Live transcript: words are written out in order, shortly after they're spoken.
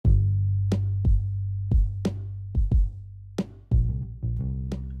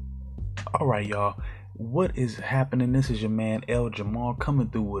All right, y'all. What is happening? This is your man El Jamal coming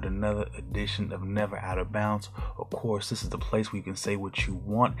through with another edition of Never Out of Bounds. Of course, this is the place where you can say what you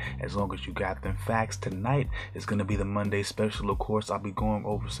want as long as you got them facts. Tonight is going to be the Monday special. Of course, I'll be going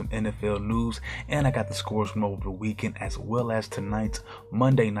over some NFL news, and I got the scores from over the weekend as well as tonight's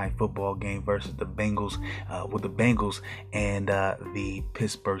Monday night football game versus the Bengals, with the Bengals and the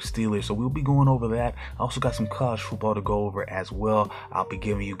Pittsburgh Steelers. So we'll be going over that. I also got some college football to go over as well. I'll be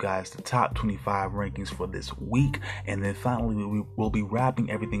giving you guys the top 25 rankings for this week, and then finally we'll be wrapping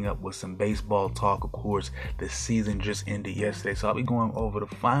everything up with some baseball talk. Of course, the season just ended yesterday, so I'll be going over the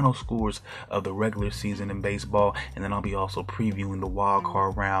final scores of the regular season in baseball, and then I'll be also previewing the wild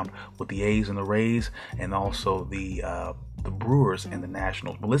card round with the A's and the Rays, and also the Brewers and the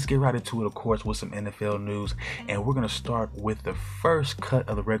Nationals. But let's get right into it, of course, with some NFL news. And we're going to start with the first cut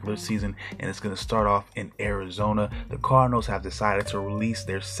of the regular season, and it's going to start off in Arizona. The Cardinals have decided to release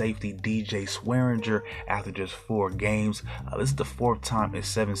their safety DJ Swearinger after just 4 games. This is the 4th time in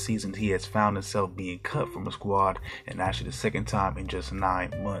 7 seasons he has found himself being cut from a squad, and actually the 2nd time in just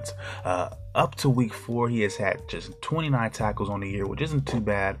 9 months. Up to week 4, he has had just 29 tackles on the year, which isn't too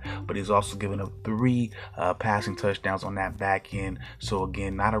bad, but he's also given up 3 passing touchdowns on that back end. So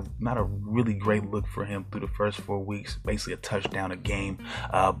again, not a really great look for him through the first 4 weeks, basically a touchdown a game.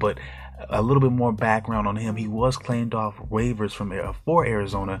 But a little bit more background on him. He was claimed off waivers for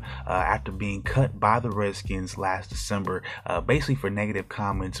Arizona after being cut by the Redskins last December, basically for negative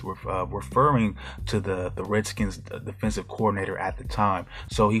comments referring to the Redskins defensive coordinator at the time.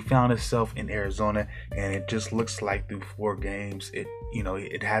 So he found himself in Arizona, and it just looks like through 4 games, it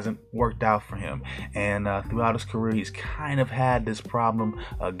hasn't worked out for him. And throughout his career, he's kind of had this problem,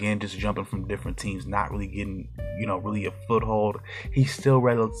 again, just jumping from different teams, not really getting, really a foothold. He's still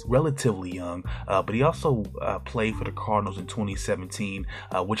relatively young, but he also played for the Cardinals in 2017,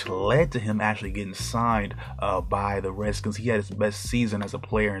 which led to him actually getting signed by the Redskins. He had his best season as a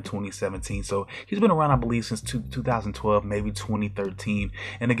player in 2017, so he's been around, I believe, since 2012, maybe 2013.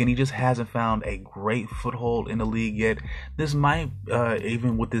 And again, he just hasn't found a great foothold in the league yet. This might,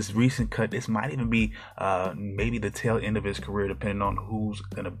 even with this recent cut, this might even be maybe the tail end of his career, depending on who's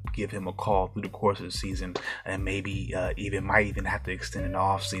going to give him a call through the course of the season, and maybe might even have to extend an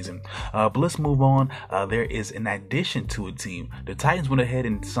off season. But let's move on. There is an addition to a team. The Titans went ahead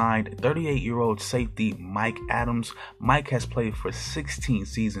and signed 38-year-old safety Mike Adams. Mike has played for 16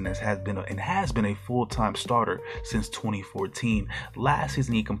 seasons and has been a full-time starter since 2014. Last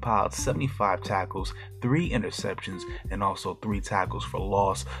season, he compiled 75 tackles, 3 interceptions, and also 3 tackles for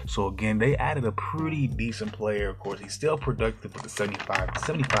loss. So again, they added a pretty decent player. Of course, he's still productive with the 75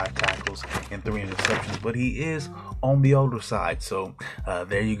 tackles and 3 interceptions, but he is on the older side. So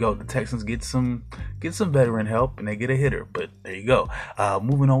there you go. The Texans get some veteran help, and they get a hitter. But there you go.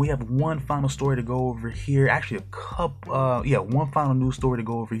 Moving on, we have one final story to go over here. Actually, one final news story to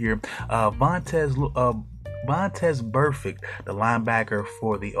go over here. Vontaze Burfict, the linebacker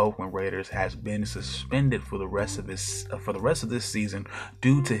for the Oakland Raiders, has been suspended for the rest of this season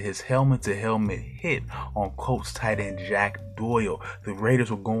due to his helmet-to-helmet hit on Colts tight end Jack Doyle. The Raiders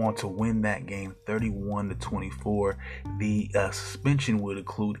will go on to win that game 31-24. The suspension would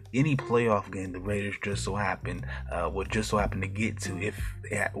include any playoff game the Raiders just so happen to get to if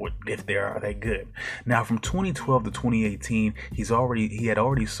they are that good. Now, from 2012 to 2018, he had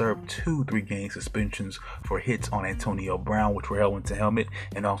already served 2 3-game suspensions for hits on Antonio Brown, which were helmet to helmet,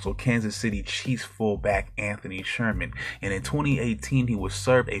 and also Kansas City Chiefs fullback Anthony Sherman. And in 2018, he was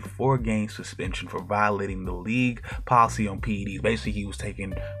served a 4-game suspension for violating the league policy on PEDs. Basically, he was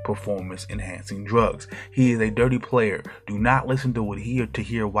taking performance-enhancing drugs. He is a dirty player. Do not listen to what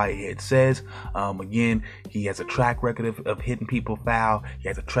Tahir Whitehead says. Again, he has a track record of hitting people foul. He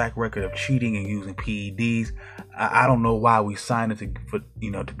has a track record of cheating and using PEDs. I don't know why we signed it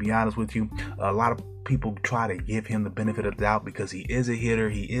to be honest with you. A lot of people try to give him the benefit of the doubt because he is a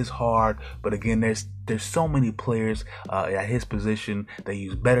hitter, he is hard, but again, there's so many players at his position that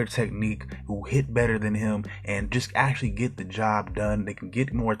use better technique, who hit better than him, and just actually get the job done. They can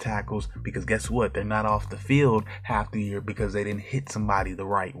get more tackles because guess what? They're not off the field half the year because they didn't hit somebody the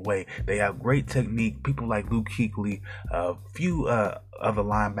right way. They have great technique. People like Luke Kuechly, few other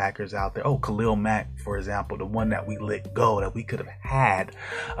linebackers out there. Khalil Mack, for example, the one that we let go that we could have had.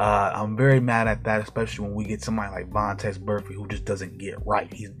 I'm very mad at that, especially when we get somebody like Vontaze Burfict who just doesn't get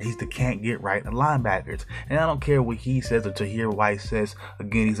right. He's the can't get right linebackers, and I don't care what he says or Tahir White says.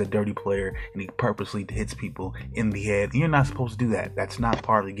 Again, he's a dirty player and he purposely hits people in the head. And you're not supposed to do that. That's not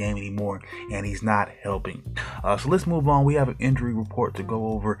part of the game anymore, and he's not helping. So let's move on. We have an injury report to go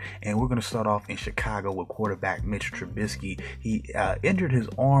over, and we're going to start off in Chicago with quarterback Mitch Trubisky. He injured his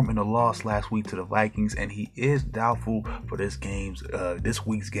arm in a loss last week to the Vikings, and he is doubtful for this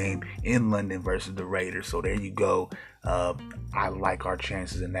week's game in London versus the Raiders. So there you go. I like our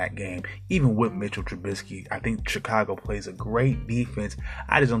chances in that game. Even with Mitchell Trubisky, I think Chicago plays a great defense.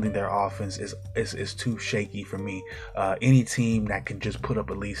 I just don't think their offense is too shaky for me. Any team that can just put up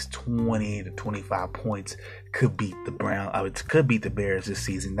at least 20 to 25 points could beat the could beat the Bears this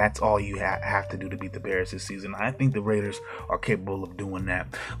season. That's all you have to do to beat the Bears this season. I think the Raiders are capable of doing that.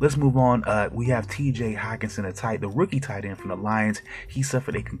 Let's move on. We have T.J. Hockenson, the rookie tight end from the Lions. He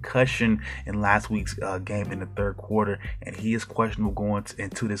suffered a concussion in last week's game in the third quarter, and he is questionable going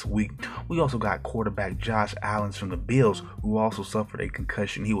into this week. We also got quarterback Josh Allen from the Bills, who also suffered a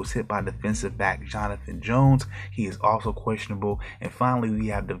concussion. He was hit by defensive back Jonathan Jones. He is also questionable. And finally, we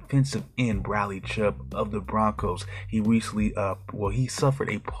have defensive end Bradley Chubb of the Broncos. He recently, he suffered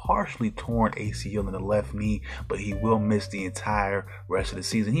a partially torn ACL in the left knee, but he will miss the entire rest of the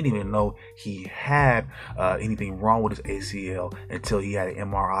season. He didn't even know he had anything wrong with his ACL until he had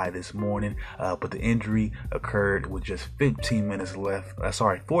an MRI this morning. But the injury occurred with just 14 minutes left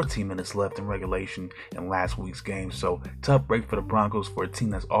in regulation in last week's game. So tough break for the Broncos, for a team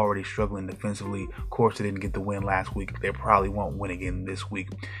that's already struggling defensively. Of course, they didn't get the win last week. They probably won't win again this week,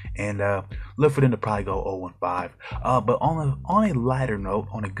 and look for them to probably go 0-5. But on a lighter note,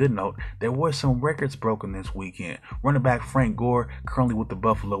 on a good note, there were some records broken this weekend. Running back Frank Gore, currently with the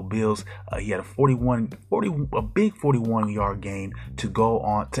Buffalo Bills, he had a big 41-yard gain to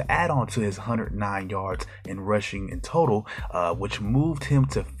add on to his 109 yards in rushing in total, which moved him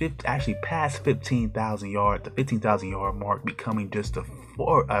to past 15,000 yards, the 15,000-yard mark, becoming the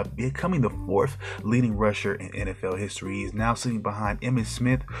fourth leading rusher in NFL history. He is now sitting behind Emmitt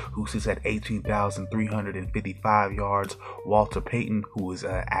Smith, who sits at 18,355 yards, Walter Payton, who is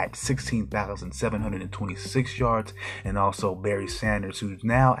at 16,726 yards, and also Barry Sanders, who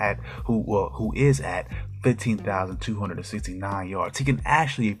is at 15,269 yards. He can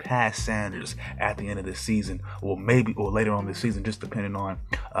actually pass Sanders at the end of the season, or later on this season, just depending on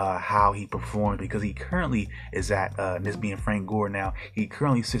how he performs, because he currently is at, this being Frank Gore now, he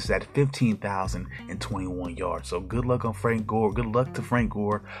currently sits at 15,021 yards. So good luck on Frank Gore. Good luck to Frank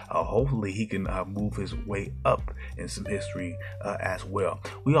Gore. Hopefully he can move his way up in some history as well.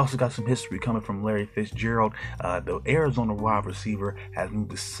 We also got some history coming from Larry Fitzgerald. The Arizona wide receiver has moved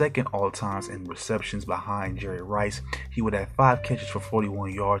to second all times in receptions behind Jerry Rice. He would have 5 catches for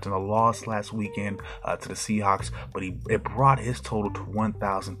 41 yards in a loss last weekend to the Seahawks, but it brought his total to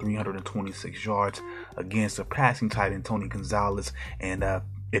 1,326 yards against the passing tight end Tony Gonzalez. And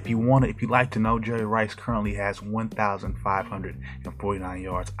if you like to know, Jerry Rice currently has 1,549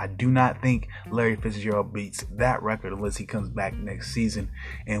 yards. I do not think Larry Fitzgerald beats that record unless he comes back next season.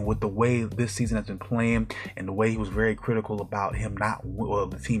 And with the way this season has been playing, and the way he was very critical about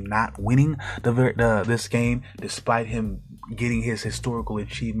the team not winning this game, despite him getting his historical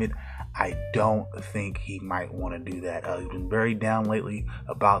achievement, I don't think he might want to do that. He's been very down lately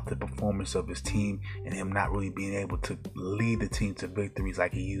about the performance of his team and him not really being able to lead the team to victories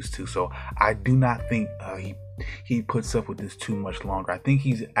like he used to. So I do not think he puts up with this too much longer. I think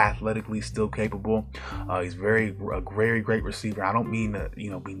he's athletically still capable. He's a very great receiver. I don't mean to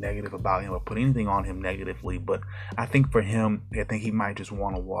be negative about him or put anything on him negatively, but I think for him, I think he might just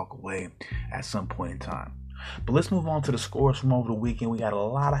want to walk away at some point in time. But let's move on to the scores from over the weekend. We got a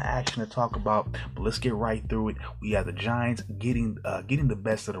lot of action to talk about, but let's get right through it. We have the Giants getting the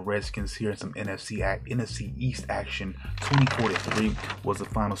best of the Redskins here in some NFC East action. 24-3 was the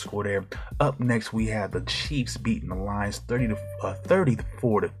final score there. Up next, we have the Chiefs beating the Lions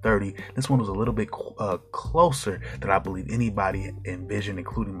 34-30. This one was a little bit closer than I believe anybody envisioned,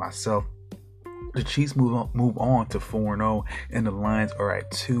 including myself. The Chiefs move on to 4-0, and the Lions are at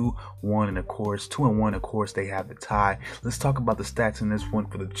 2-1, and of course, they have the tie. Let's talk about the stats in this one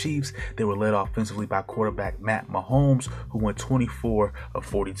for the Chiefs. They were led offensively by quarterback Matt Mahomes, who went 24 of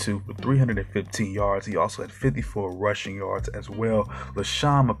 42 for 315 yards. He also had 54 rushing yards as well.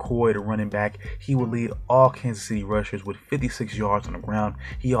 LaShawn McCoy, the running back, he would lead all Kansas City rushers with 56 yards on the ground.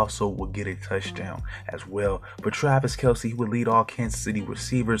 He also would get a touchdown as well. For Travis Kelce, he would lead all Kansas City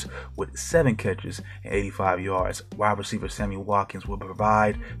receivers with 7 catches catches and 85 yards. Wide receiver Sammy Watkins will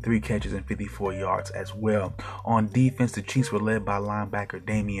provide 3 catches and 54 yards as well. On defense, the Chiefs were led by linebacker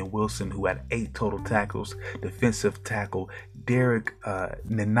Damian Wilson, who had 8 total tackles. Defensive tackle Derek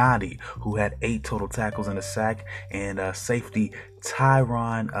Ninati, who had 8 total tackles and a sack, and safety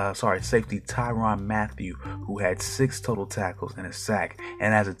Tyrann Mathieu, who had 6 total tackles and a sack.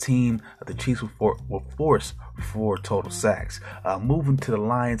 And as a team, the Chiefs will force 4 total sacks. Moving to the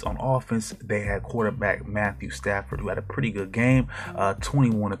Lions on offense, they had quarterback Matthew Stafford, who had a pretty good game,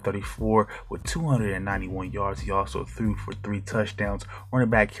 21-34 with 291 yards. He also threw for 3 touchdowns. Running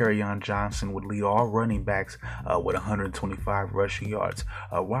back Kerryon Johnson would lead all running backs with 125 rushing yards.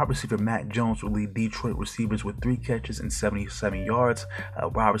 Wide receiver Matt Jones would lead Detroit receivers with 3 catches and 77 yards.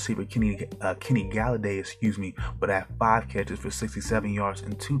 Wide receiver Kenny Galladay, would have 5 catches for 67 yards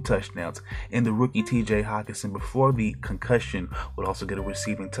and 2 touchdowns. And the rookie T.J. Hockenson, before the concussion, would also get a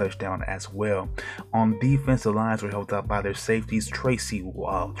receiving touchdown as well. On defense, the Lions were helped out by their safeties Tracy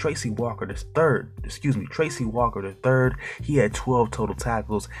Walker III. He had 12 total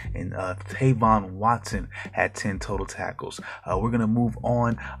tackles, and Tavon Watson had 10 total tackles. We're gonna move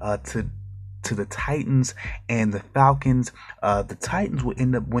on to the Titans and the Falcons. The Titans will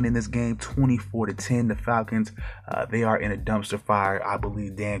end up winning this game 24-10. The Falcons, they are in a dumpster fire. I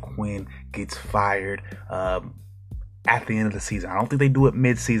believe Dan Quinn gets fired at the end of the season. I don't think they do it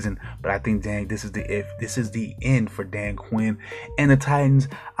mid-season, but I think this is the end for Dan Quinn. And the Titans,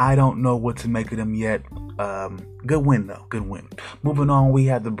 I don't know what to make of them yet. Good win though, good win. Moving on, we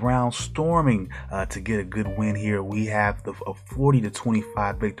have the Browns storming to get a good win here. We have a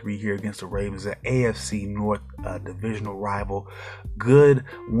 40-25 victory here against the Ravens, the AFC North divisional rival. Good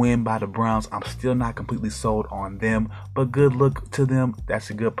win by the Browns. I'm still not completely sold on them, but good look to them.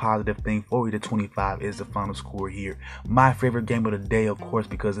 That's a good positive thing. 40-25 is the final score here. My favorite game of the day, of course,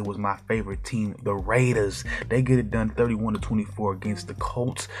 because it was my favorite team, the Raiders. They get it done 31-24 against the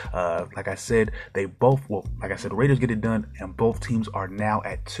Colts. Like I said, the Raiders get it done, and both teams are now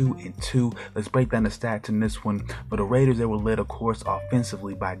at 2-2. Let's break down the stats in this one. For the Raiders, they were led, of course,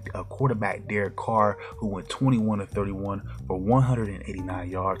 offensively by quarterback Derek Carr, who went 21-31 for 189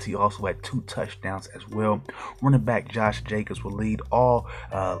 yards. He also had 2 touchdowns as well. Running back Josh Jacobs will lead all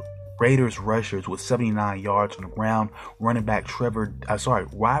Raiders rushers with 79 yards on the ground.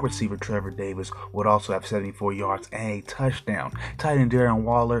 Wide receiver Trevor Davis would also have 74 yards and a touchdown. Tight end Darren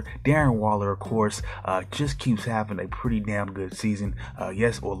Waller, of course, just keeps having a pretty damn good season.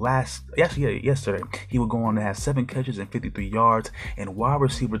 Yesterday, he would go on to have 7 catches and 53 yards. And wide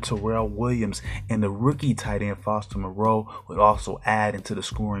receiver Terrell Williams and the rookie tight end Foster Moreau would also add into the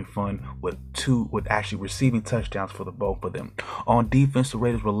scoring fund with actually receiving touchdowns for the both of them. On defense, the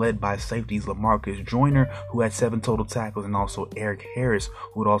Raiders were led by safeties LaMarcus Joyner, who had 7 total tackles, and also Eric Harris,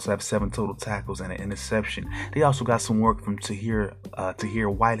 who would also have 7 total tackles and an interception. They also got some work from Tahir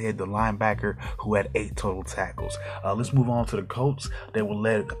Whitehead, the linebacker, who had 8 total tackles. Let's move on to the Colts. They were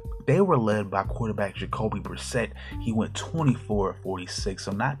led by quarterback Jacoby Brissett. He went 24-46,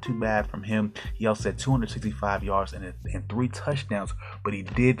 so not too bad from him. He also had 265 yards and 3 touchdowns, but he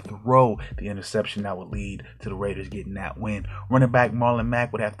did throw the interception that would lead to the Raiders getting that win. Running back Marlon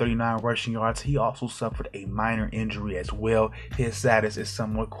Mack would have 39 rushing yards. He also suffered a minor injury as well. His status is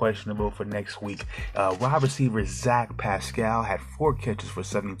somewhat questionable for next week. Wide receiver Zach Pascal had 4 catches for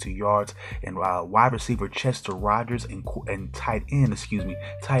 72 yards, and wide receiver Chester Rogers and tight end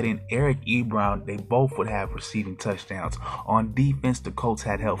Eric Ebron, they both would have receiving touchdowns. On defense, the Colts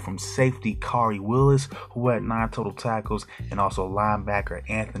had help from safety Kari Willis, who had 9 total tackles, and also linebacker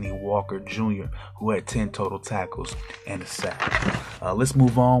Anthony Walker Jr., who had 10 total tackles and a sack. Let's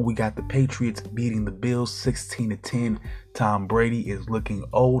move on. We got the Patriots beating the Bills 16-10. Tom Brady is looking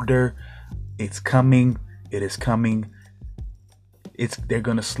older. It's coming. It is coming. They're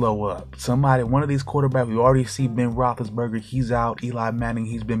going to slow up. One of these quarterbacks, we already see Ben Roethlisberger, he's out. Eli Manning,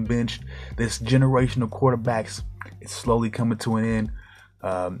 he's been benched. This generation of quarterbacks is slowly coming to an end.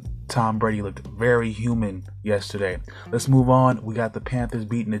 Tom Brady looked very human yesterday. Let's move on. We got the Panthers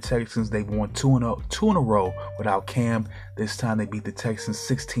beating the Texans. They've won 2 in a row without Cam. This time they beat the Texans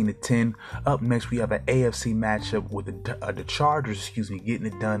 16-10. Up next, we have an AFC matchup with the Chargers, getting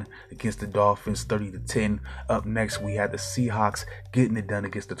it done against the Dolphins 30-10. Up next, we have the Seahawks getting it done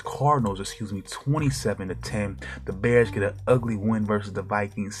against the Cardinals, 27-10. The Bears get an ugly win versus the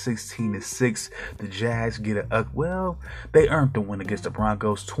Vikings 16-6. The Jags get they earned the win against the Broncos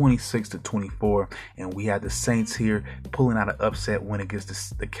Broncos 26-24, and we have the Saints here pulling out an upset win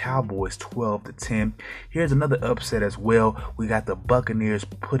against the Cowboys 12-10. Here's another upset as well. We got the Buccaneers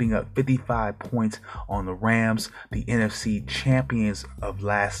putting up 55 points on the Rams, the NFC champions of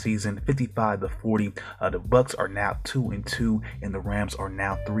last season, 55-40. The Bucs are now 2-2, and the Rams are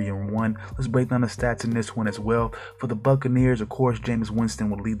now 3-1. Let's break down the stats in this one as well. For the Buccaneers, of course, Jameis Winston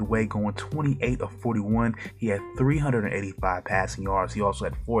will lead the way, going 28 of 41. He had 385 passing yards. He also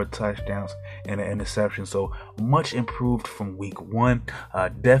had 4 touchdowns and an interception, so much improved from week 1.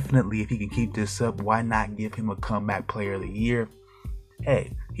 Definitely, if he can keep this up, why not give him a comeback player of the year?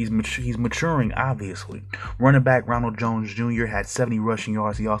 Hey, he's maturing, obviously. Running back Ronald Jones Jr. had 70 rushing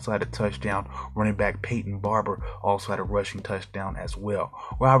yards. He also had a touchdown. Running back Peyton Barber also had a rushing touchdown as well.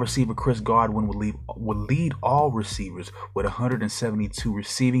 Wide receiver Chris Godwin would lead all receivers with 172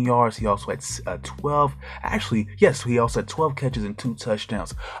 receiving yards. He also had 12. Actually, yes, he also had 12 catches and 2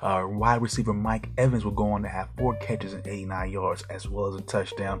 touchdowns. Wide receiver Mike Evans would go on to have 4 catches and 89 yards as well as a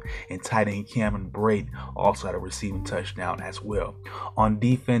touchdown. And tight end Cameron Brate also had a receiving touchdown as well. On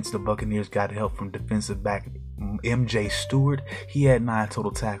defense, the Buccaneers got help from defensive back MJ Stewart. He had 9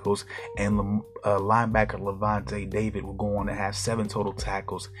 total tackles, and linebacker Levante David will go on to have 7 total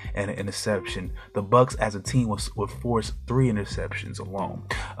tackles and an interception. The Bucs as a team would force 3 interceptions alone.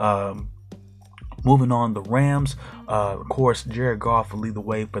 Moving on, the Rams, of course, Jared Goff will lead the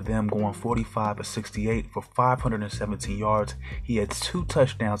way for them, going 45-68 for 517 yards. He had 2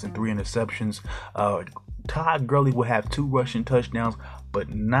 touchdowns and 3 interceptions. Todd Gurley will have 2 rushing touchdowns, but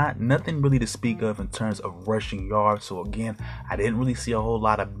nothing really to speak of in terms of rushing yards. So again, I didn't really see a whole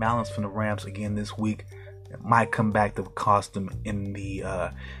lot of balance from the Rams again this week. It might come back to cost them in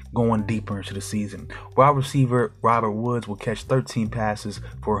the going deeper into the season. Wide receiver Robert Woods will catch 13 passes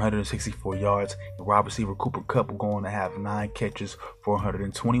for 164 yards. And wide receiver Cooper Kupp will go on to have 9 catches for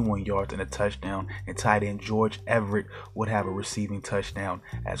 121 yards and a touchdown. And tight end George Everett would have a receiving touchdown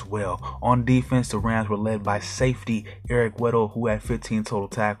as well. On defense, the Rams were led by safety Eric Weddle, who had 15 total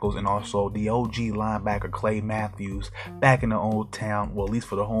tackles, and also the OG linebacker Clay Matthews back in the old town, well, at least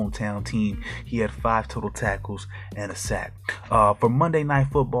for the hometown team. He had 5 total tackles and a sack. For Monday Night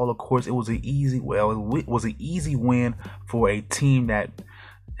Football, of course, it was an easy win for a team that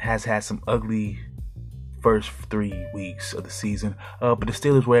has had some ugly first 3 weeks of the season, but the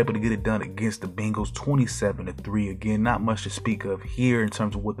Steelers were able to get it done against the Bengals 27-3. Again, not much to speak of here in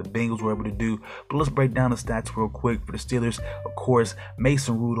terms of what the Bengals were able to do, but let's break down the stats real quick. For the Steelers, of course,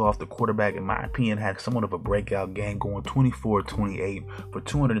 Mason Rudolph, the quarterback, in my opinion, had somewhat of a breakout game, going 24-28 for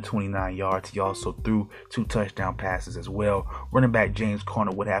 229 yards. He also threw 2 touchdown passes as well. Running back James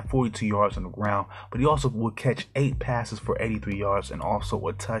Conner would have 42 yards on the ground, but he also would catch 8 passes for 83 yards and also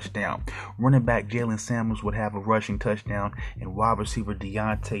a touchdown. Running back Jalen Samuels would have a rushing touchdown, and wide receiver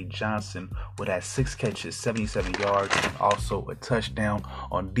Deontay Johnson would have 6 catches, 77 yards, and also a touchdown.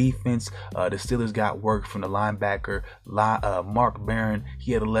 On defense, the Steelers got work from the linebacker Mark Barron.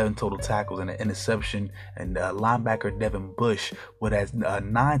 He had 11 total tackles and an interception, and linebacker Devin Bush would have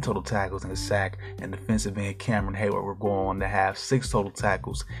 9 total tackles and a sack, and defensive end Cameron Hayward were going on to have 6 total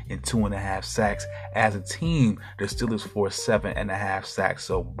tackles and 2.5 sacks. As a team, the Steelers forced 7.5 sacks,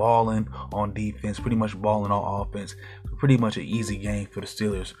 so balling on defense, pretty much balling on offense. Pretty much an easy game for the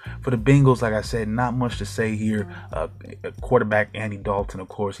Steelers. For the Bengals, like I said, not much to say here. Quarterback Andy Dalton, of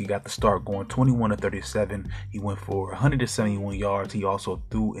course, he got the start going 21-37. He went for 171 yards. He also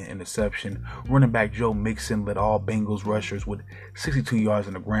threw an interception. Running back Joe Mixon led all Bengals rushers with 62 yards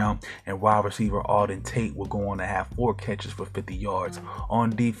on the ground, and wide receiver Alden Tate will go on to have 4 catches for 50 yards.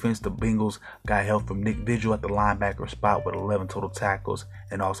 On defense, the Bengals got help from Nick Vigil at the linebacker spot with 11 total tackles,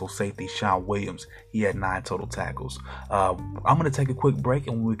 and also safety Sean Williams. He had 9 total tackles. I'm going to take a quick break,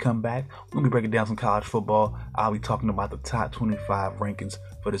 and when we come back, we're going to be breaking down some college football. I'll be talking about the top 25 rankings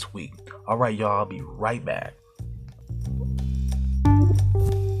for this week. All right, y'all, I'll be right back.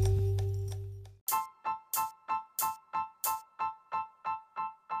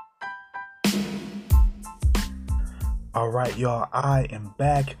 All right, y'all, I am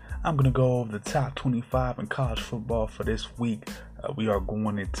back. I'm going to go over the top 25 in college football for this week. We are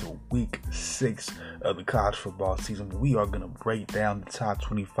going into week 6 of the college football season. We are going to break down the top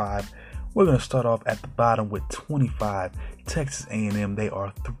 25. We're going to start off at the bottom with 25, Texas A&M, they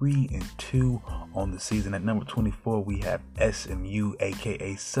are 3-2 on the season. At number 24, we have SMU,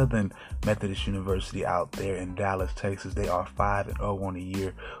 aka Southern Methodist University, out there in Dallas, Texas. They are 5-0 on the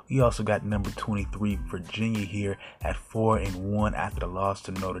year. We also got number 23, Virginia, here at 4-1 after the loss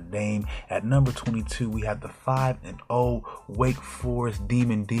to Notre Dame. At number 22, we have the 5-0 Wake Forest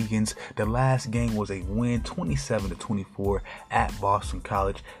Demon Deacons. The last game was a win, 27-24 at Boston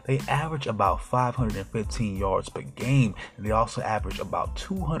College. They average about 515 yards per game, and they also average about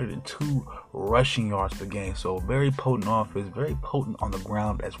 202 rushing yards per game. So very potent offense, very potent on the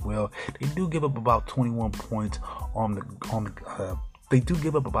ground as well. They do give up about 21 points they do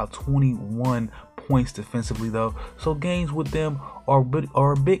give up about 21 points defensively, though. So games with them are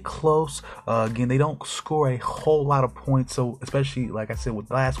a bit close. Again, they don't score a whole lot of points. So especially, like I said,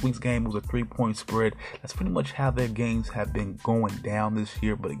 with last week's game, it was a 3-point spread. That's pretty much how their games have been going down this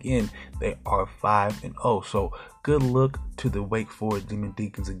year. But again, they are 5-0. So good luck to the Wake Forest Demon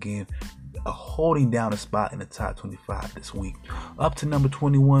Deacons again, holding down a spot in the top 25 this week. Up to number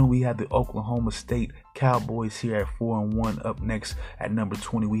 21, we have the Oklahoma State Cowboys here at 4-1. Up next at number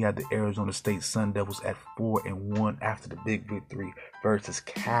 20, we have the Arizona State Sun Devils at 4-1 after the big victory versus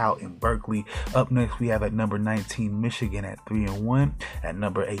Cal in Berkeley. Up next, we have at number 19, Michigan at 3-1. At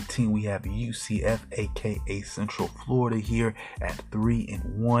number 18, we have UCF, aka Central Florida, here at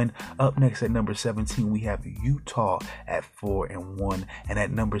 3-1. Up next at number 17, we have Utah at 4-1. And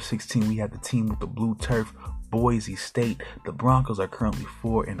at number 16, we have the team with the blue turf, Boise State. The Broncos are currently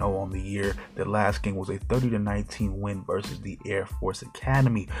 4-0 on the year. Their last game was a 30-19 win versus the Air Force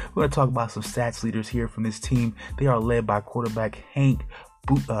Academy. We're going to talk about some stats leaders here from this team. They are led by quarterback Hank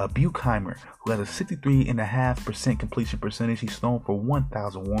Buchheimer, who has a 63.5% completion percentage. He's thrown for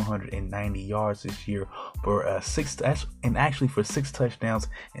 1,190 yards this year for six touchdowns and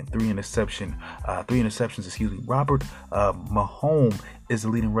three interceptions. Robert Mahomes is the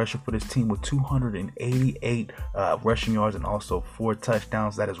leading rusher for this team with 288 rushing yards and also 4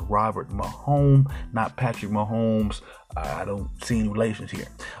 touchdowns. That is Robert Mahomes, not Patrick Mahomes. I don't see any relations here.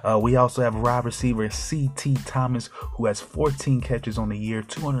 We also have wide receiver C.T. Thomas, who has 14 catches on the year,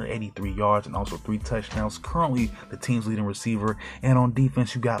 283 yards, and also 3 touchdowns. Currently the team's leading receiver. And on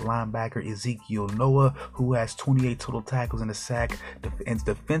defense, you got linebacker Ezekiel Noah, who has 28 total tackles and a sack. And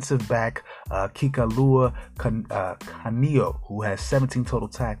defensive back Kikalua Kanio, who has 17 total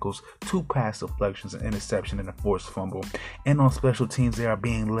tackles, 2 pass deflections, an interception, and a forced fumble. And on special teams, they are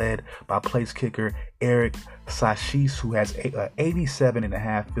being led by place kicker Eric Sachis, who has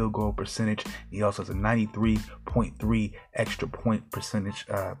 87.5 field goal percentage. He also has a 93.3 extra point percentage.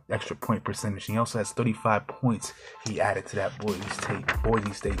 He also has 35 points he added to that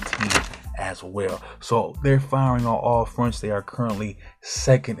Boise State team as well. So they're firing on all fronts. They are currently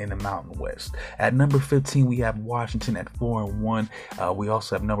second in the Mountain West. At number 15, we have Washington at 4-1. We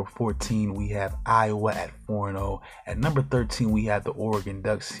also have number 14. We have Iowa at 4-0. At number 13, we have the Oregon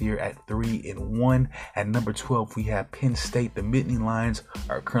Ducks here at 3-1. At number 12, we have Penn State. The Nittany Lions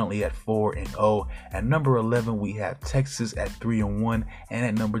are currently at 4-0. At number 11, we have Texas at 3-1. And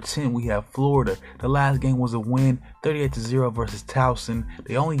at number 10, we have Florida. The last game was a win, 38-0 versus Towson.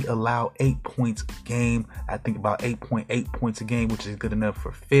 They only allow 8 points a game. I think about 8.8 points a game, which is good enough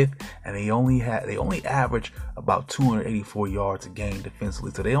for 5th. And they only average about 284 yards a game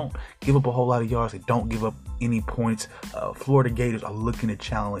defensively. So they don't give up a whole lot of yards. They don't give up any points. Florida Gators are looking to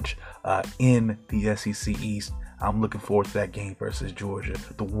challenge in the SEC East. I'm looking forward to that game versus Georgia.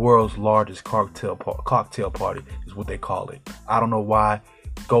 The world's largest cocktail party is what they call it. I don't know why.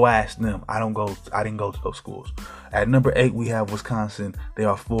 Go ask them. I didn't go to those schools. At number 8, we have Wisconsin. They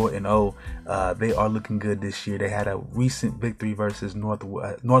are 4-0. They are looking good this year. They had a recent victory versus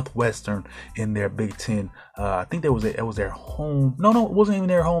Northwestern in their Big Ten. I think it was their home. No, it wasn't even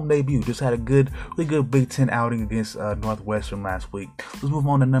their home debut. Just had a really good Big Ten outing against Northwestern last week. Let's move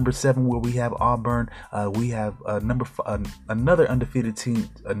on to number 7, where we have Auburn. We have another undefeated team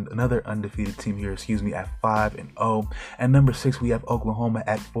here. At 5-0. At number 6, we have Oklahoma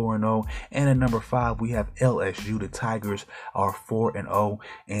at 4-0. And at number 5, we have LSU. The Tigers are 4-0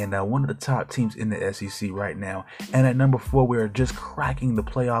 and one of the top teams in the SEC right now. And at number 4, we are just cracking the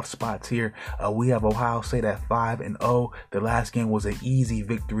playoff spots here. We have Ohio State at 5-0. The last game was an easy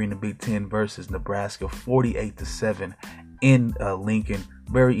victory in the Big Ten versus Nebraska, 48-7 in Lincoln.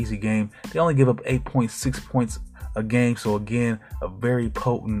 Very easy game. They only give up 8.6 points a game. So again, a very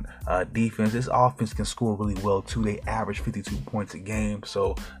potent defense. This offense can score really well too. They average 52 points a game.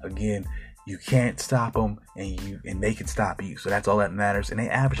 So again, you can't stop them, and they can stop you. So that's all that matters. And they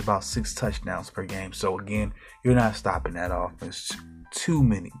average about 6 touchdowns per game. So again, you're not stopping that offense. Too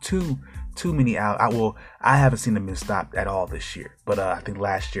too many out. I haven't seen them been stopped at all this year, but I think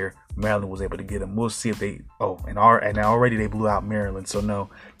last year Maryland was able to get them. We'll see if they. And already they blew out Maryland, so no,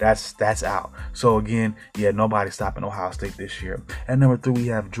 that's out. So again, yeah, nobody stopping Ohio State this year. At number 3, we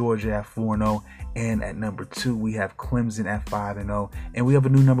have Georgia at 4-0. And at number 2, we have Clemson at 5-0. And we have a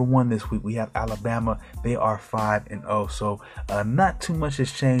new number 1 this week. We have Alabama. They are 5-0. So not too much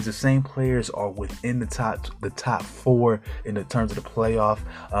has changed. The same players are within the top 4 in the terms of the playoff.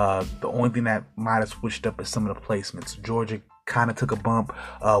 The only thing that might have switched up is some of the placements. Georgia kind of took a bump.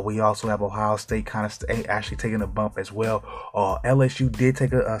 We also have Ohio State kind of actually taking a bump as well. LSU did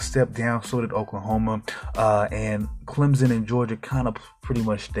take a step down, so did Oklahoma. And Clemson and Georgia kind of pretty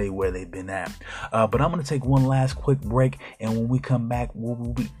much stay where they've been at. But I'm going to take one last quick break, and when we come back,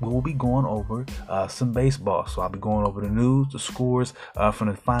 we'll be going over some baseball. So I'll be going over the news, the scores from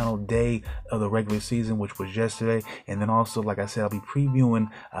the final day of the regular season, which was yesterday, and then also, like I said, I'll be previewing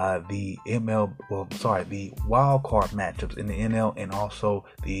the the wild card matchups in the NL and also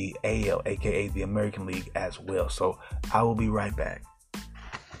the AL, aka the American League, as well. So I will be right back.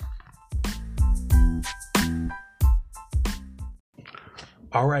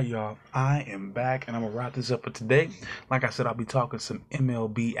 All right, y'all, I am back, and I'm going to wrap this up for today. Like I said, I'll be talking some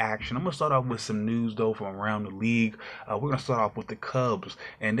MLB action. I'm going to start off with some news, though, from around the league. We're going to start off with the Cubs,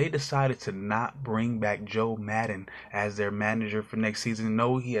 and they decided to not bring back Joe Maddon as their manager for next season.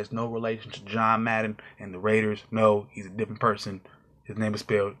 No, he has no relation to John Madden and the Raiders. No, he's a different person. His name is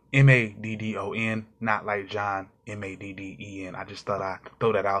spelled Maddon, not like John, Madden. I just thought I'd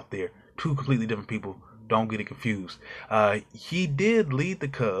throw that out there. Two completely different people. Don't get it confused. He did lead the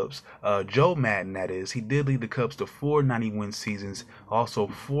Cubs, Joe Maddon, that is. He did lead the Cubs to 4 90-win seasons, also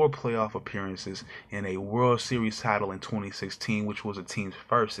 4 playoff appearances, and a World Series title in 2016, which was a team's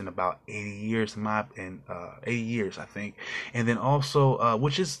first in about 80 years, 80 years, I think. And then also,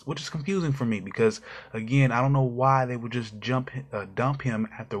 which is confusing for me because, again, I don't know why they would just dump him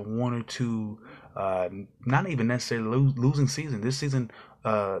after 1 or 2, not even necessarily losing season. This season,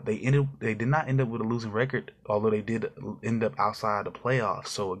 they did not end up with a losing record, although they did end up outside the playoffs.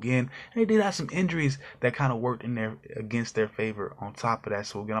 So again, they did have some injuries that kind of worked in against their favor on top of that.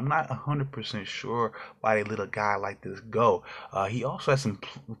 So again, I'm not 100% sure why they let a guy like this go. He also had some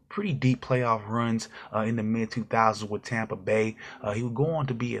pretty deep playoff runs in the mid 2000s with Tampa Bay. He would go on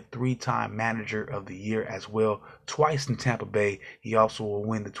to be a 3-time manager of the year as well, twice in Tampa Bay. He also will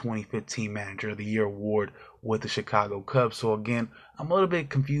win the 2015 Manager of the Year award with the Chicago Cubs. So again, I'm a little bit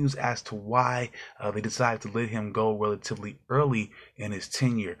confused as to why they decided to let him go relatively early in his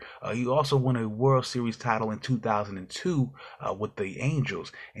tenure. He also won a World Series title in 2002 with the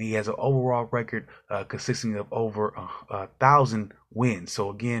Angels, and he has an overall record consisting of over 1,000 wins.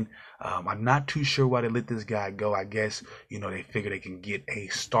 So again, I'm not too sure why they let this guy go. I guess they figure they can get a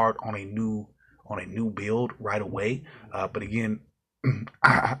start on a new build right away. But again,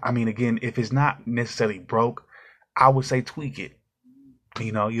 I mean, again, if it's not necessarily broke, I would say tweak it.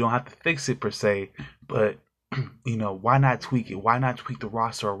 You don't have to fix it per se, but why not tweak it? Why not tweak the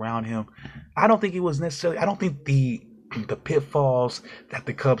roster around him? I don't think the pitfalls that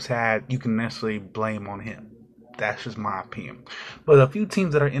the Cubs had, you can necessarily blame on him. That's just my opinion. But a few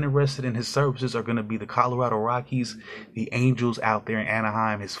teams that are interested in his services are going to be the Colorado Rockies, the Angels out there in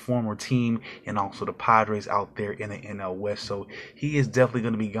Anaheim, his former team, and also the Padres out there in the NL West. So he is definitely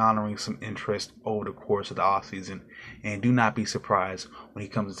going to be garnering some interest over the course of the offseason. And do not be surprised when he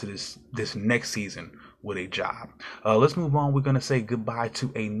comes into this next season with a job. Let's move on. We're going to say goodbye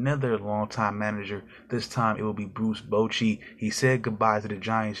to another longtime manager. This time it will be Bruce Bochy. He said goodbye to the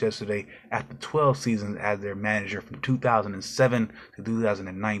Giants yesterday after 12 seasons as their manager from 2007 to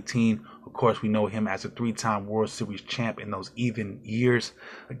 2019. Of course, we know him as a 3-time World Series champ in those even years.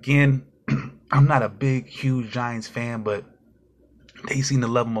 Again, I'm not a huge Giants fan, but they seem to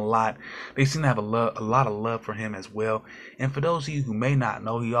love him a lot. They seem to have a lot of love for him as well. And for those of you who may not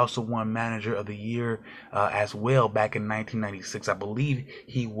know, he also won Manager of the Year as well back in 1996. I believe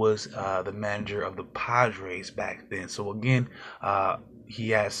he was the manager of the Padres back then. So again,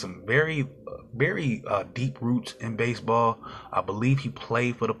 he has some very deep roots in baseball. I believe he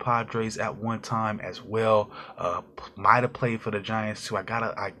played for the Padres at one time as well. Might have played for the Giants too.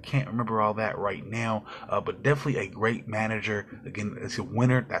 I can't remember all that right now. But definitely a great manager. Again, it's a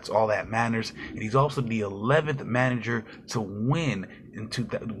winner. That's all that matters. And he's also the 11th manager to win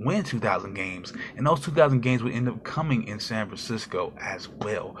win 2,000 games, and those 2,000 games would end up coming in San Francisco as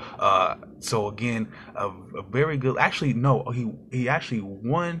well. So again, a very good. Actually, no, he actually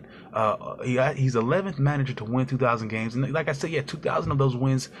won. He's 11th manager to win 2,000 games, and like I said, yeah, 2,000 of those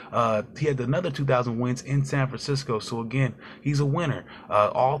wins. He had another 2,000 wins in San Francisco. So again, he's a winner.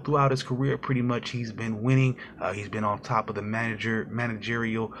 All throughout his career, pretty much he's been winning. He's been on top of the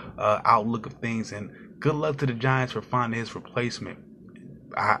managerial outlook of things, and good luck to the Giants for finding his replacement.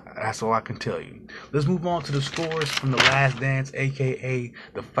 That's all I can tell you. Let's move on to the scores from the Last Dance, aka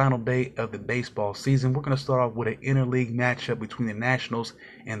the final day of the baseball season. We're going to start off with an interleague matchup between the Nationals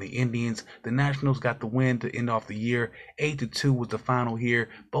and the Indians. The Nationals got the win to end off the year. 8-2 was the final here.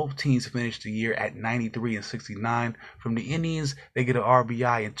 Both teams finished the year at 93 and 69. From the Indians, they get an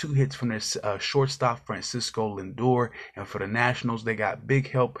RBI and 2 hits from their shortstop Francisco Lindor. And for the Nationals, they got big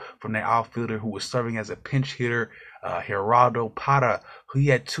help from their outfielder who was serving as a pinch hitter, Gerardo Parra, who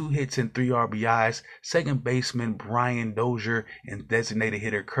had 2 hits and 3 RBIs. Second baseman Brian Dozier and designated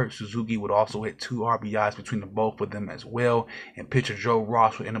hitter Kurt Suzuki would also hit 2 RBIs between the both of them as well. And pitcher Joe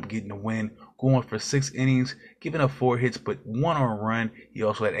Ross would end up getting the win, going for 6 innings, giving up 4 hits but 1 earned run. He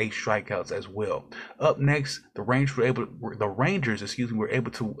also had 8 strikeouts as well. Up next, the Rangers were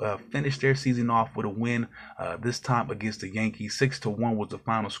able to finish their season off with a win. This time against the Yankees. 6-1 was the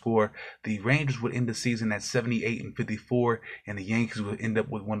final score. The Rangers would end the season at 78 and 54, and the Yankees would end up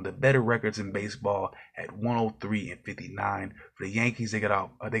with one of the better records in baseball at 103 and 59. For the Yankees, they got an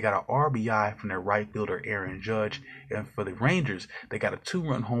RBI from their right fielder Aaron Judge, and for the Rangers, they got a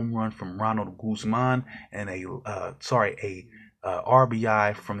 2-run home run from Ronald Guzman and a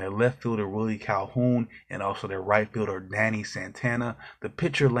RBI from their left fielder Willie Calhoun and also their right fielder Danny Santana. The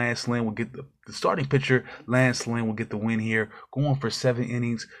starting pitcher Lance Lynn will get the win here, going for 7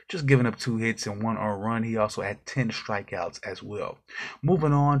 innings, just giving up 2 hits and 1 earned run. He also had 10 strikeouts as well.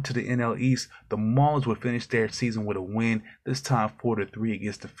 Moving on to the NL East, the Marlins would finish their season with a win, this time 4-3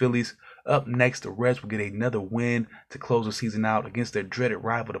 against the Phillies. Up next, the Reds will get another win to close the season out against their dreaded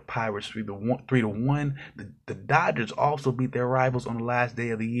rival, the Pirates, 3-1. The Dodgers also beat their rivals on the last day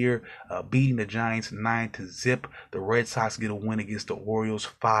of the year, beating the Giants 9-0. The Red Sox get a win against the Orioles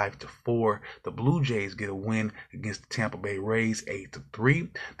 5-4. The Blue Jays get a win against the Tampa Bay Rays 8-3.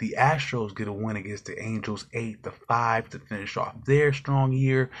 The Astros get a win against the Angels 8-5 to finish off their strong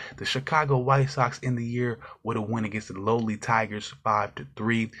year. The Chicago White Sox end the year with a win against the lowly Tigers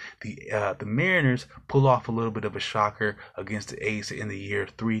 5-3. The Mariners pull off a little bit of a shocker against the A's to end the year.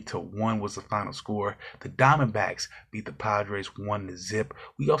 3-1 was the final score. The Diamondbacks beat the Padres 1-0.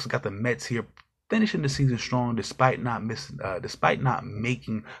 We also got the Mets here finishing the season strong despite not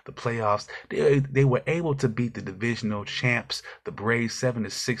making the playoffs. They were able to beat the divisional champs, the Braves,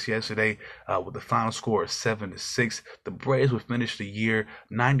 7-6 yesterday, with the final score of 7-6. The Braves would finish the year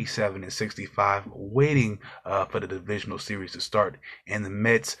 97-65, waiting for the divisional series to start. And the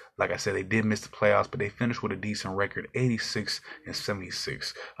Mets, like I said, they did miss the playoffs, but they finished with a decent record,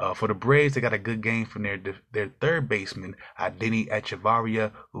 86-76. For the Braves, they got a good game from their third baseman, Denny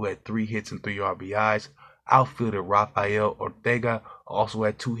Echevarria, who had 3 hits and 3 RBIs. Outfielder Rafael Ortega also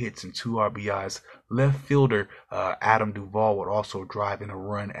had 2 hits and 2 RBIs. Left fielder Adam Duvall would also drive in a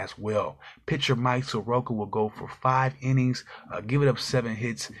run as well. Pitcher Mike Soroka will go for 5 innings, giving up 7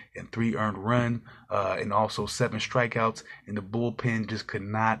 hits and 3 earned runs, and also 7 strikeouts. And the bullpen just could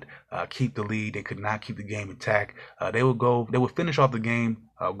not keep the lead. They could not keep the game intact. They would finish off the game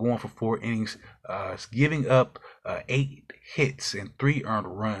going for 4 innings, giving up 8 hits and 3 earned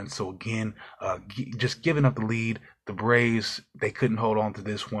runs. So again, just giving up the lead. The Braves, they couldn't hold on to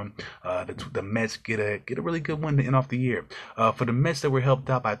this one. The Mets get a really good win to end off the year. For the Mets, they were helped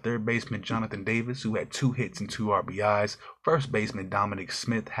out by third baseman Jonathan Davis, who had 2 hits and 2 RBIs. First baseman Dominic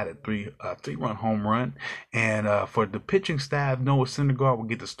Smith had a 3-run home run. And for the pitching staff, Noah Syndergaard will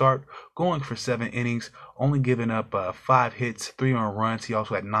get the start, going for 7 innings, only giving up 5 hits, 3 earned runs. He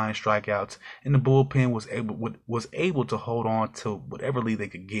also had 9 strikeouts, and the bullpen was able to hold on to whatever lead they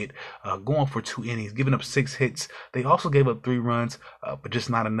could get, going for 2 innings, giving up 6 hits. They also gave up 3 runs, but just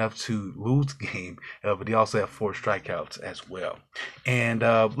not enough to lose the game. But they also have 4 strikeouts as well. And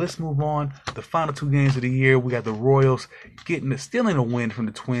let's move on. The final 2 games of the year, we got the Royals stealing a win from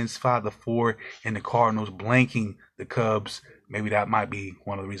the Twins 5-4, and the Cardinals blanking the Cubs. Maybe that might be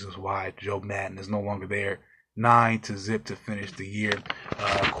one of the reasons why Joe Madden is no longer there. 9-0 to finish the year.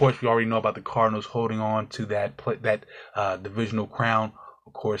 Of course, we already know about the Cardinals holding on to that divisional crown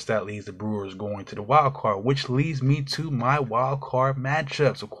Of course, that leaves the Brewers going to the wild card, which leads me to my wild card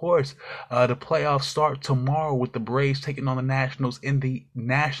matchups. Of course, the playoffs start tomorrow with the Braves taking on the Nationals in the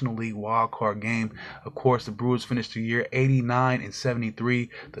National League wild card game. Of course, the Brewers finished the year 89-73.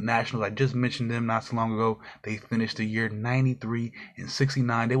 The Nationals, I just mentioned them not so long ago. They finished the year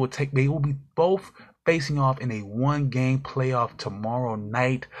 93-69. They will be both facing off in a one-game playoff tomorrow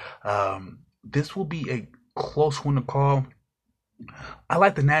night. This will be a close one to call. I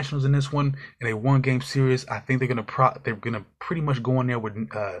like the Nationals in this one in a one-game series. I think they're gonna pretty much go in there with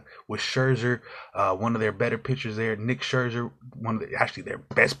Scherzer, one of their better pitchers there. Nick Scherzer, actually their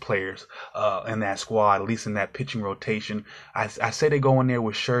best players in that squad, at least in that pitching rotation. I say they go in there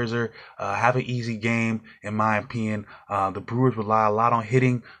with Scherzer, have an easy game in my opinion. The Brewers rely a lot on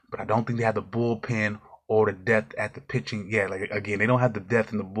hitting, but I don't think they have the bullpen or the depth at the pitching. Yeah, like again, they don't have the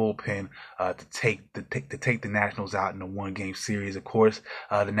depth in the bullpen to take the Nationals out in a one-game series. Of course,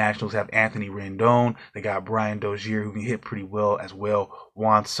 the Nationals have Anthony Rendon. They got Brian Dozier, who can hit pretty well as well.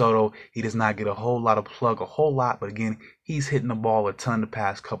 Juan Soto, he does not get a whole lot, but again, he's hitting the ball a ton the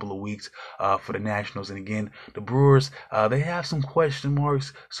past couple of weeks for the Nationals. And again, the Brewers, they have some question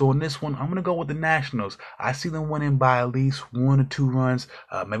marks. So in this one, I'm going to go with the Nationals. I see them winning by at least 1 or 2 runs,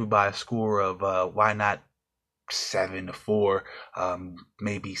 maybe by a score of, why not, 7-4,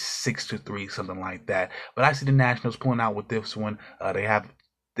 maybe 6-3, something like that. But I see the Nationals pulling out with this one.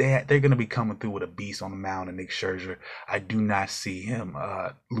 They're going to be coming through with a beast on the mound, and Nick Scherzer. I do not see him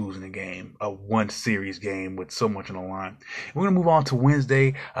losing a game, a one-series game with so much on the line. We're going to move on to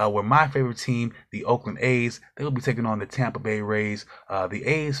Wednesday, where my favorite team, the Oakland A's, they will be taking on the Tampa Bay Rays. The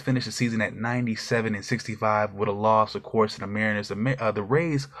A's finished the season at 97-65 with a loss, of course, to the Mariners. The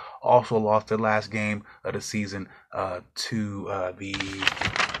Rays also lost their last game of the season to the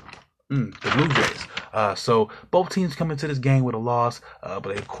Blue Jays. So both teams come into this game with a loss,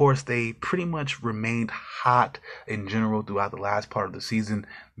 but of course they pretty much remained hot in general throughout the last part of the season.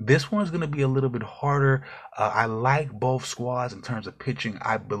 This one is going to be a little bit harder. I like both squads in terms of pitching.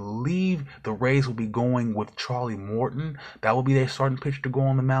 I believe the Rays will be going with Charlie Morton. That will be their starting pitcher to go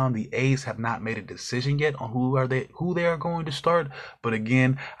on the mound. The A's have not made a decision yet on who they are going to start. But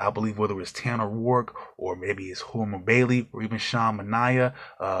again, I believe whether it's Tanner Roark or maybe it's Homer Bailey or even Sean Manaea,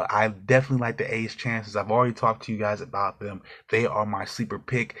 I definitely like the A's chances. I've already talked to you guys about them. They are my sleeper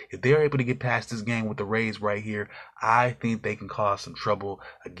pick. If they're able to get past this game with the Rays right here, I think they can cause some trouble.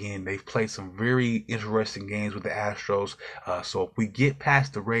 Again, they've played some very interesting games with the Astros. So if we get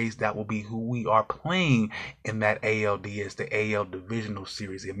past the Rays, that will be who we are playing in that ALDS, the AL Divisional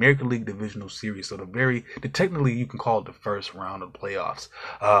Series, the American League Divisional Series. So technically you can call it the first round of the playoffs,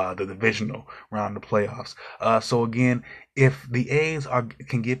 the divisional round of the playoffs. So again, if the A's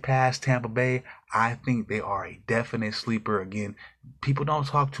can get past Tampa Bay, I think they are a definite sleeper. Again, people don't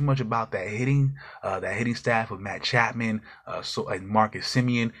talk too much about that hitting staff with Matt Chapman, and Marcus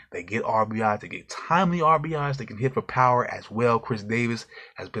Semien. They get RBIs, they get timely RBIs, they can hit for power as well. Chris Davis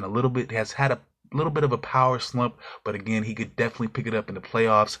has had a little bit of a power slump, but again, he could definitely pick it up in the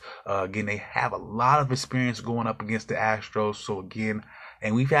playoffs. Again, they have a lot of experience going up against the Astros. So again,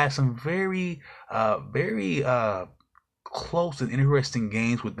 and we've had some very close and interesting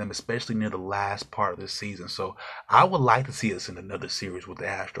games with them, especially near the last part of the season. So I would like to see us in another series with the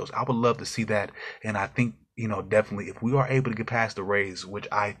Astros. I would love to see that, and I think definitely if we are able to get past the Rays, which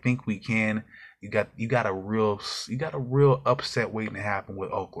I think we can, you got a real upset waiting to happen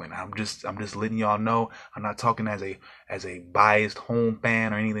with Oakland. I'm just letting y'all know. I'm not talking as a biased home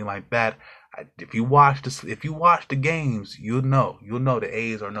fan or anything like that. If you watch the games, you'll know the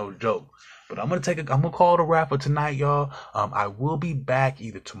A's are no joke. But I'm gonna call it a wrap for tonight, y'all. I will be back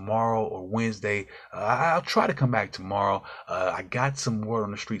either tomorrow or Wednesday. I'll try to come back tomorrow. I got some word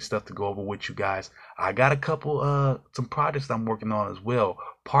on the street stuff to go over with you guys. I got a couple some projects I'm working on as well.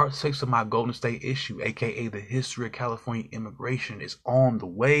 Part 6 of my Golden State issue, aka the History of California Immigration, is on the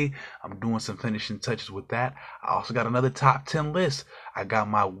way. I'm doing some finishing touches with that. I also got another top 10 list. I got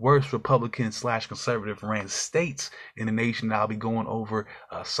my worst Republican/conservative ran states in the nation that I'll be going over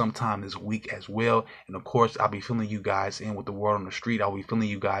sometime this week as well. And of course, I'll be filling you guys in with the word on the street. I'll be filling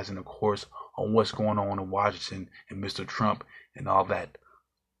you guys in, of course, on what's going on in Washington and Mr. Trump and all that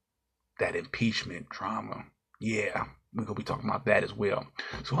impeachment drama. Yeah, we're going to be talking about that as well.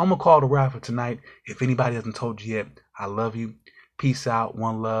 So I'm going to call it a wrap for tonight. If anybody hasn't told you yet, I love you. Peace out.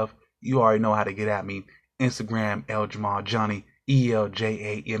 One love. You already know how to get at me. Instagram, L Jamal Johnny.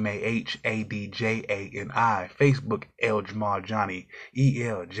 ELJAMAHADJANI. Facebook, El Jamal Johnny.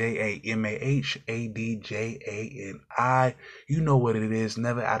 ELJAMAHADJANI. You know what it is.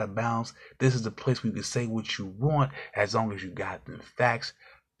 Never Out of Bounds. This is the place where you can say what you want as long as you got them facts.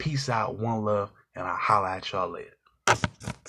 Peace out, one love, and I'll holla at y'all later.